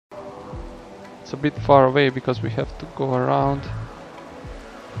It's a bit far away because we have to go around.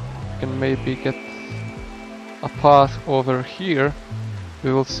 We can maybe get a path over here.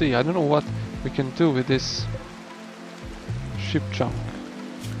 We will see. I don't know what we can do with this ship junk.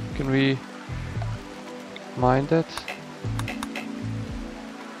 Can we mine that?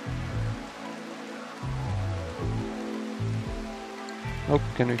 Nope.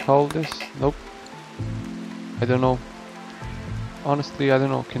 Can we hold this? Nope. I don't know. Honestly, I don't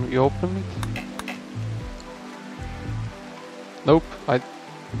know. Can we open it? Nope. I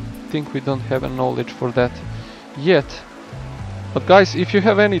think we don't have a knowledge for that yet. But guys, if you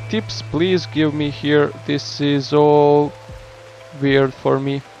have any tips, please give me here. This is all weird for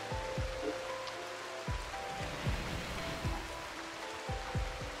me.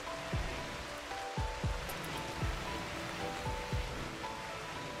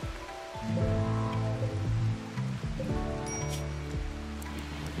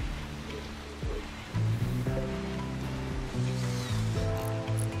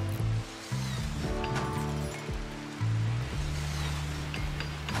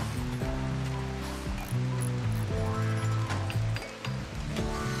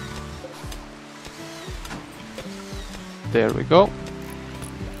 There we go.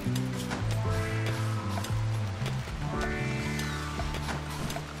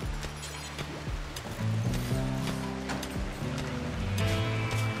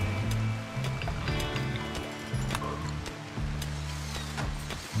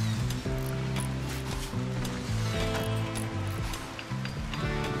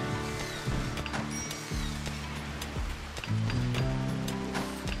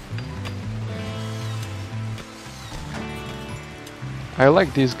 I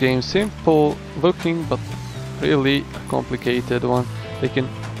like this game, simple looking but really a complicated one. They can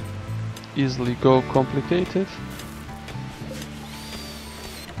easily go complicated.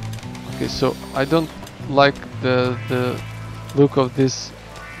 Okay, so I don't like the look of these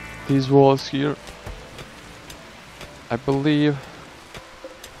walls here. I believe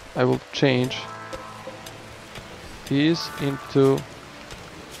I will change these into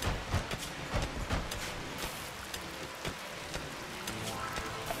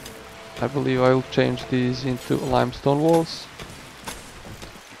I believe I will change these into limestone walls.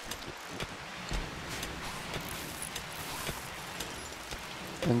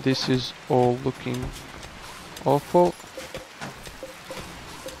 And this is all looking awful.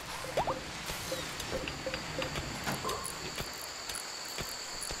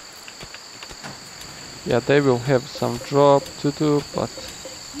 Yeah, they will have some job to do, but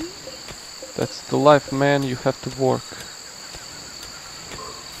that's the life, man. You have to work.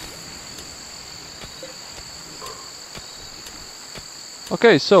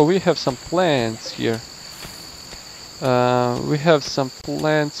 Okay, so we have some plants here. We have some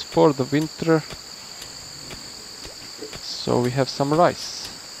plants for the winter. So we have some rice.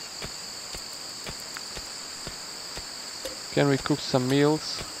 Can we cook some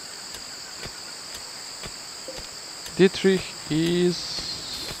meals? Dietrich is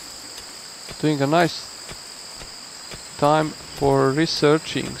doing a nice time for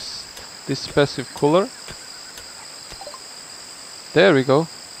researching this passive cooler. There we go.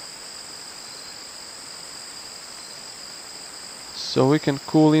 So we can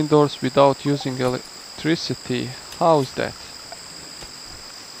cool indoors without using electricity. How's that?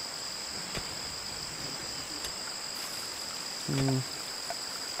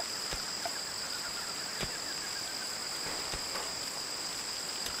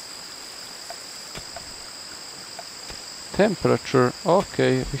 Temperature.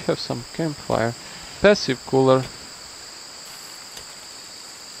 Okay, we have some campfire. Passive cooler.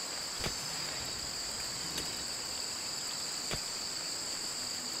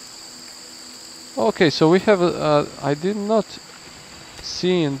 Okay, so we have I did not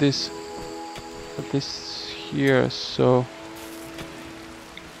see in this here, so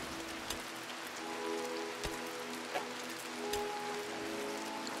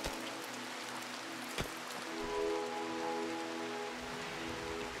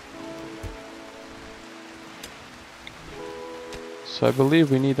I believe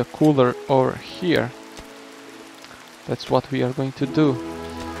we need a cooler over here. That's what we are going to do.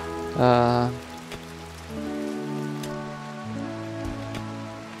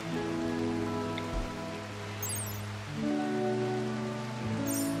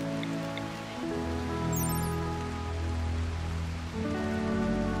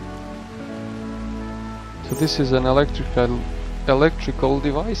 So this is an electrical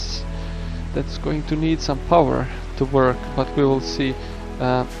device that's going to need some power to work, but we will see.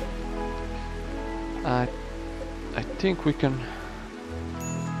 I think we can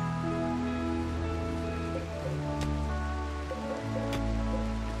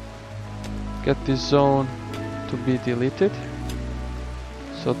get this zone to be deleted,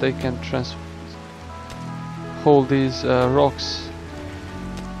 so they can hold these rocks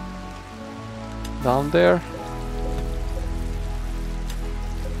down there.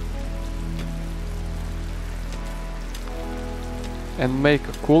 And make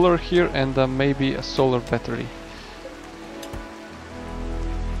a cooler here and maybe a solar battery.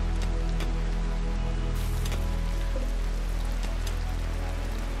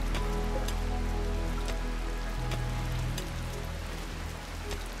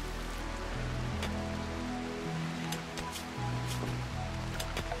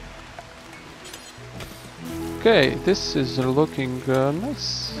 Okay, this is looking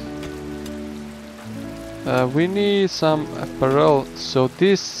nice. We need some apparel, so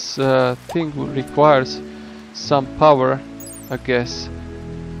this thing requires some power, I guess.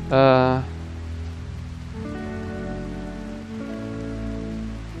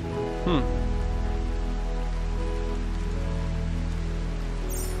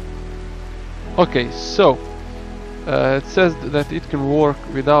 Okay, so it says that it can work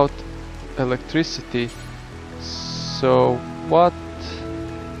without electricity. So what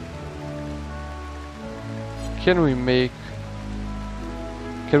can we make?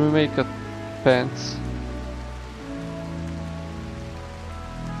 Can we make a pants?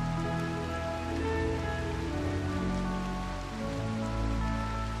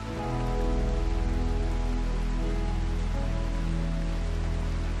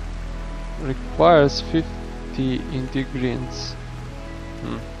 Requires 50 ingredients.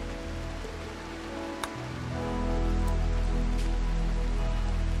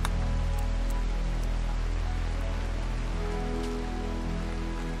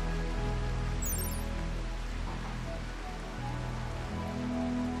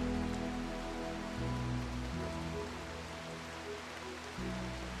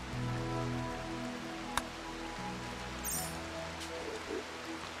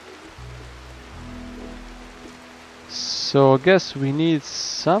 So I guess we need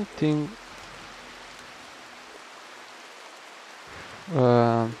something.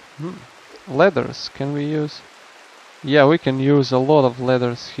 Leathers, can we use? Yeah, we can use a lot of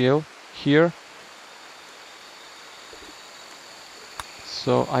leathers here.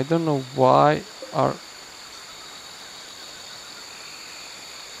 So I don't know why our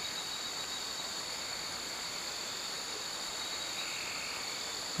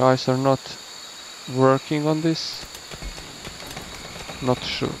guys are not working on this. Not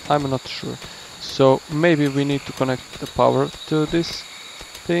sure. I'm not sure. So maybe we need to connect the power to this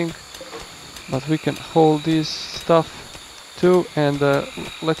thing, but we can hold this stuff too, and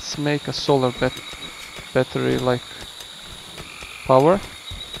let's make a solar battery like power.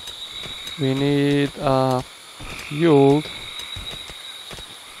 We need a fueled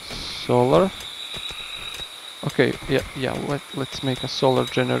solar. Okay, yeah. Let's make a solar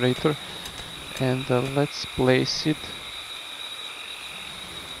generator, and let's place it.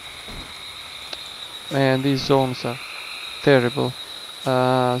 Man, these zones are terrible.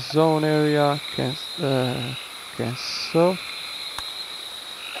 Zone area cancel.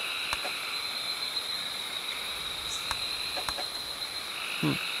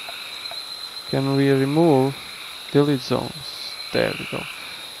 Can we remove delete zones? There we go.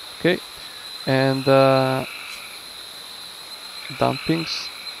 Okay, and dumping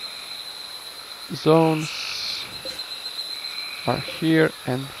zones are here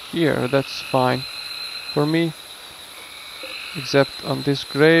and here. That's fine for me, except on this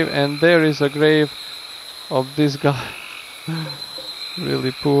grave, and there is a grave of this guy.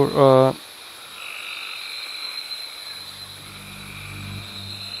 Really poor.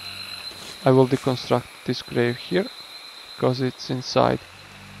 I will deconstruct this grave here because it's inside.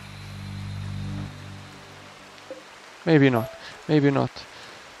 Maybe not.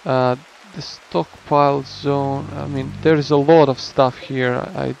 The stockpile zone, I mean, there is a lot of stuff here.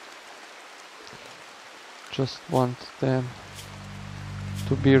 I just want them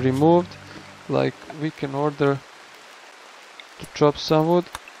to be removed. Like, we can order to chop some wood.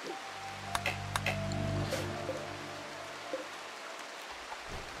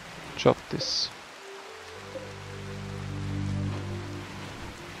 Chop this.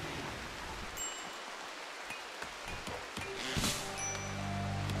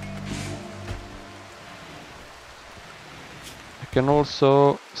 I can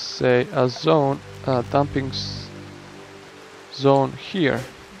also say a zone, dumping zone here.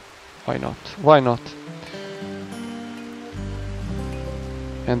 Why not? Why not?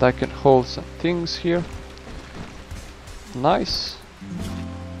 And I can hold some things here. Nice.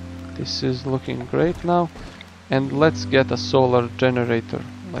 This is looking great now. And let's get a solar generator,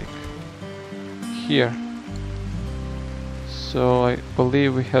 like here. So I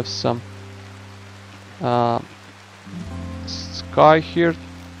believe we have some sky here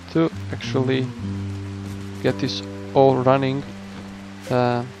to actually get this all running.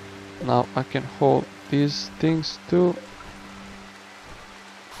 Now I can hold these things too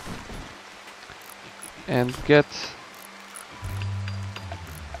and get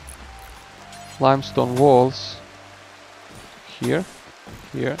limestone walls here,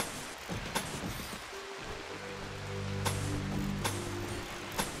 here.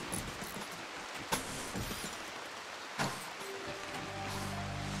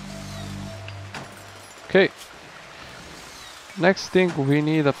 Okay. Next thing, we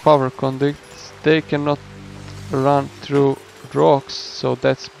need a power conduit. They cannot run through rocks, so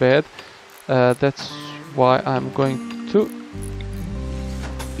that's bad. That's why I'm going to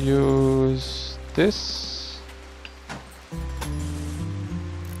use this.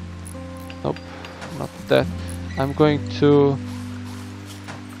 Nope, not that. I'm going to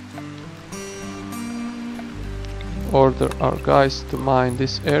order our guys to mine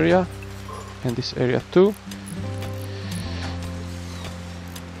this area and this area too.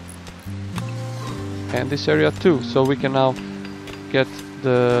 And this area too, so we can now get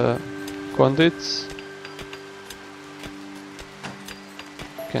the conduits.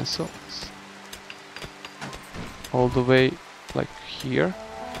 Cancel all the way like here.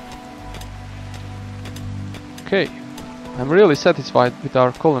 Okay, I'm really satisfied with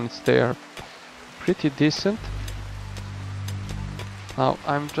our colonists. They are pretty decent. Now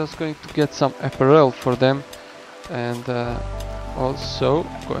I'm just going to get some apparel for them, and also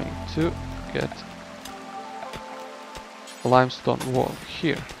going to get a limestone wall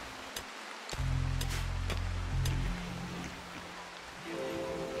here.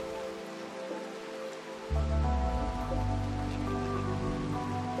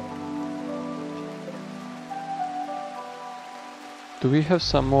 Do we have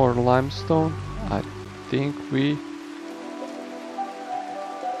some more limestone? I think we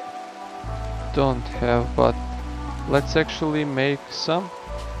don't have, but let's actually make some.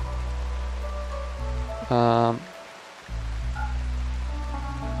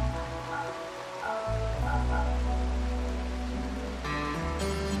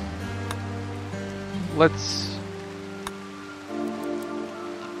 Let's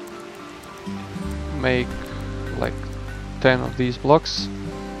make like 10 of these blocks.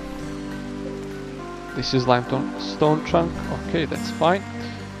 This is limestone chunk. Okay, that's fine.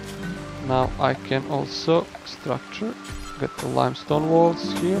 Now I can also structure, get the limestone walls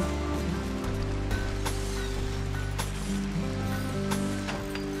here.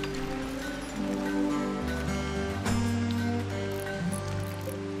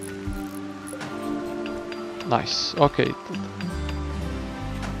 Nice, okay.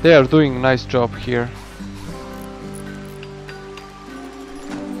 They are doing a nice job here.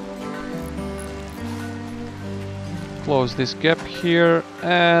 Close this gap here,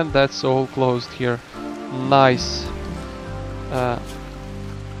 and that's all closed here. Nice. I'm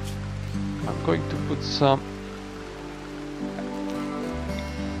going to put some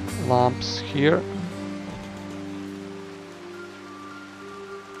lamps here.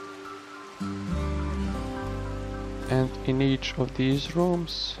 And in each of these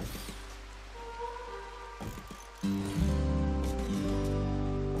rooms.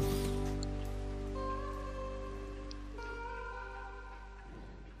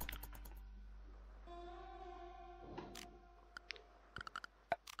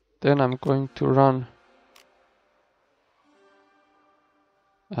 Then I'm going to run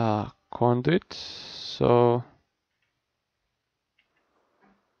a conduit. So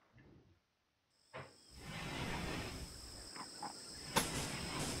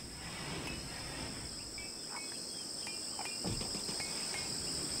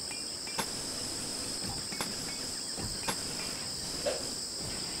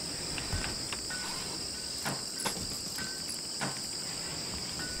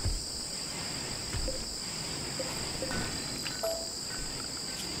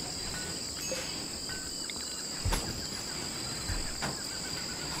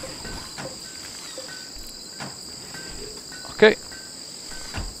okay.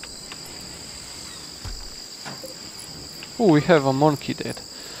 Oh, we have a monkey dead.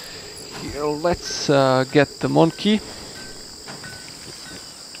 Here, let's get the monkey.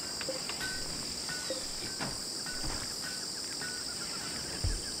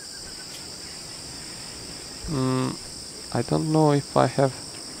 I don't know if I have...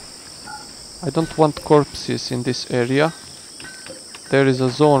 I don't want corpses in this area. There is a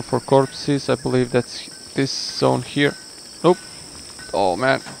zone for corpses. I believe that's this zone here. Nope. Oh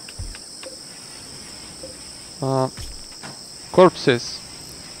man. Corpses.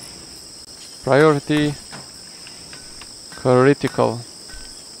 Priority critical.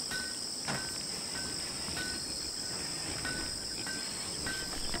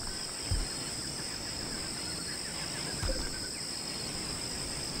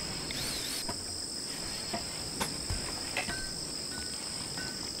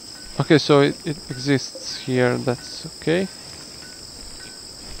 Okay, so it exists here, that's okay.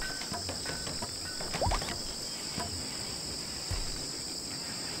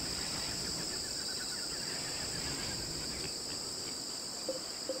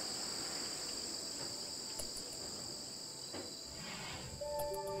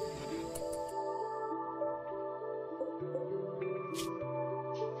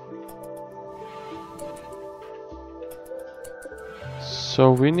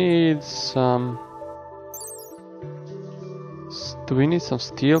 So we need some... Do we need some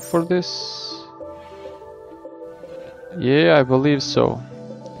steel for this? Yeah, I believe so.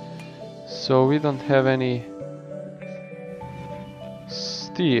 So we don't have any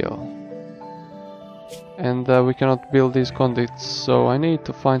steel. And we cannot build these conduits, so I need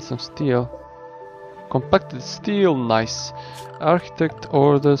to find some steel. Compacted steel, nice. Architect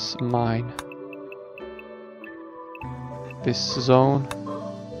orders mine. This zone.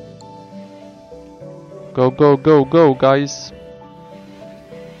 Go, go, go, go, guys.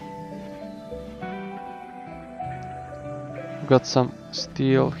 Got some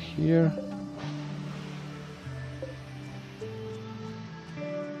steel here.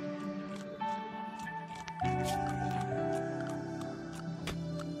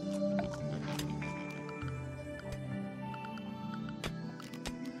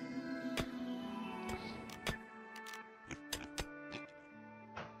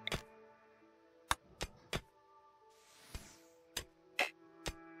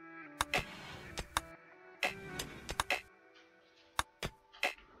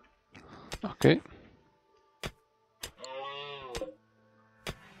 Okay.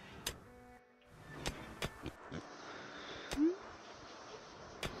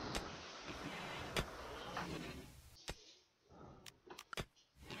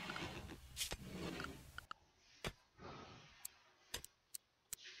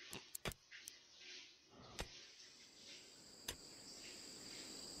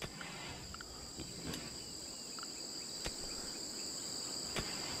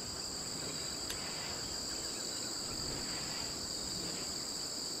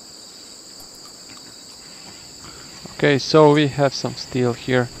 Okay, so we have some steel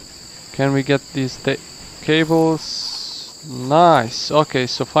here. Can we get these cables? Nice. Okay,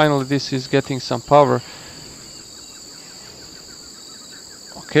 so finally this is getting some power.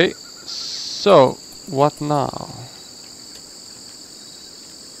 Okay, so what now?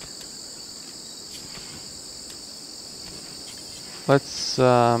 Let's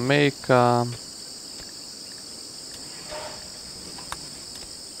make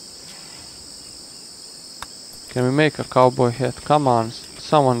can we make a cowboy hat? Come on,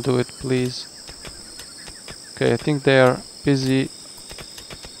 someone do it, please. Okay, I think they are busy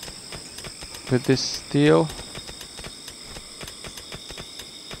with this steel.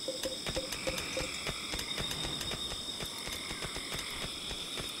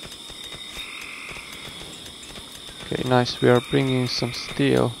 Okay, nice, we are bringing some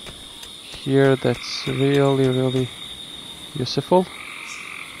steel here. That's really useful.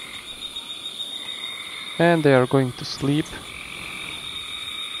 And they are going to sleep.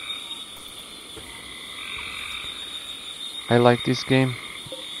 I like this game.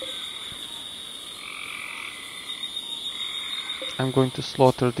 I'm going to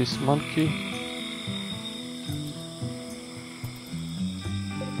slaughter this monkey.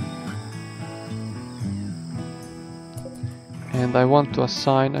 And I want to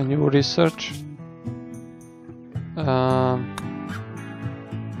assign a new research.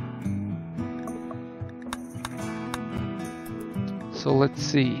 So let's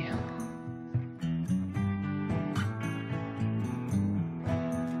see.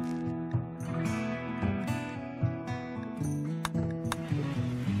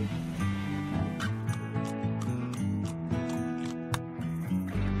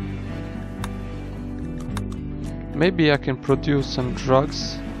 Maybe I can produce some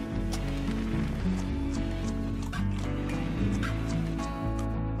drugs.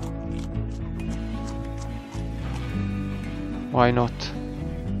 Why not?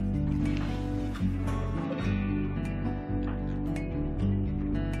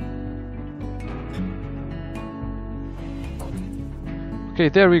 Okay,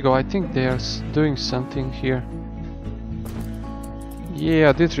 there we go. I think they are doing something here.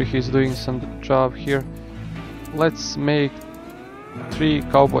 Yeah, Dietrich is doing some job here. let's make 3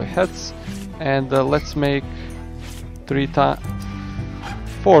 cowboy hats, and let's make 5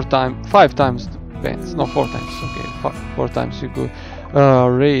 times the pants. No, 4 times. Okay, 4 times you go.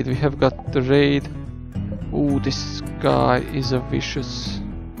 Raid. We have got the raid. Ooh, this guy is a vicious.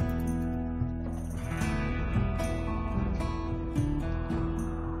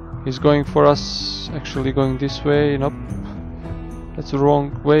 He's going for us. Actually, going this way. Nope. That's the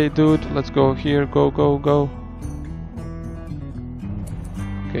wrong way, dude. Let's go here. Go, go, go.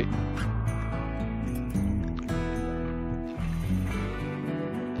 Okay.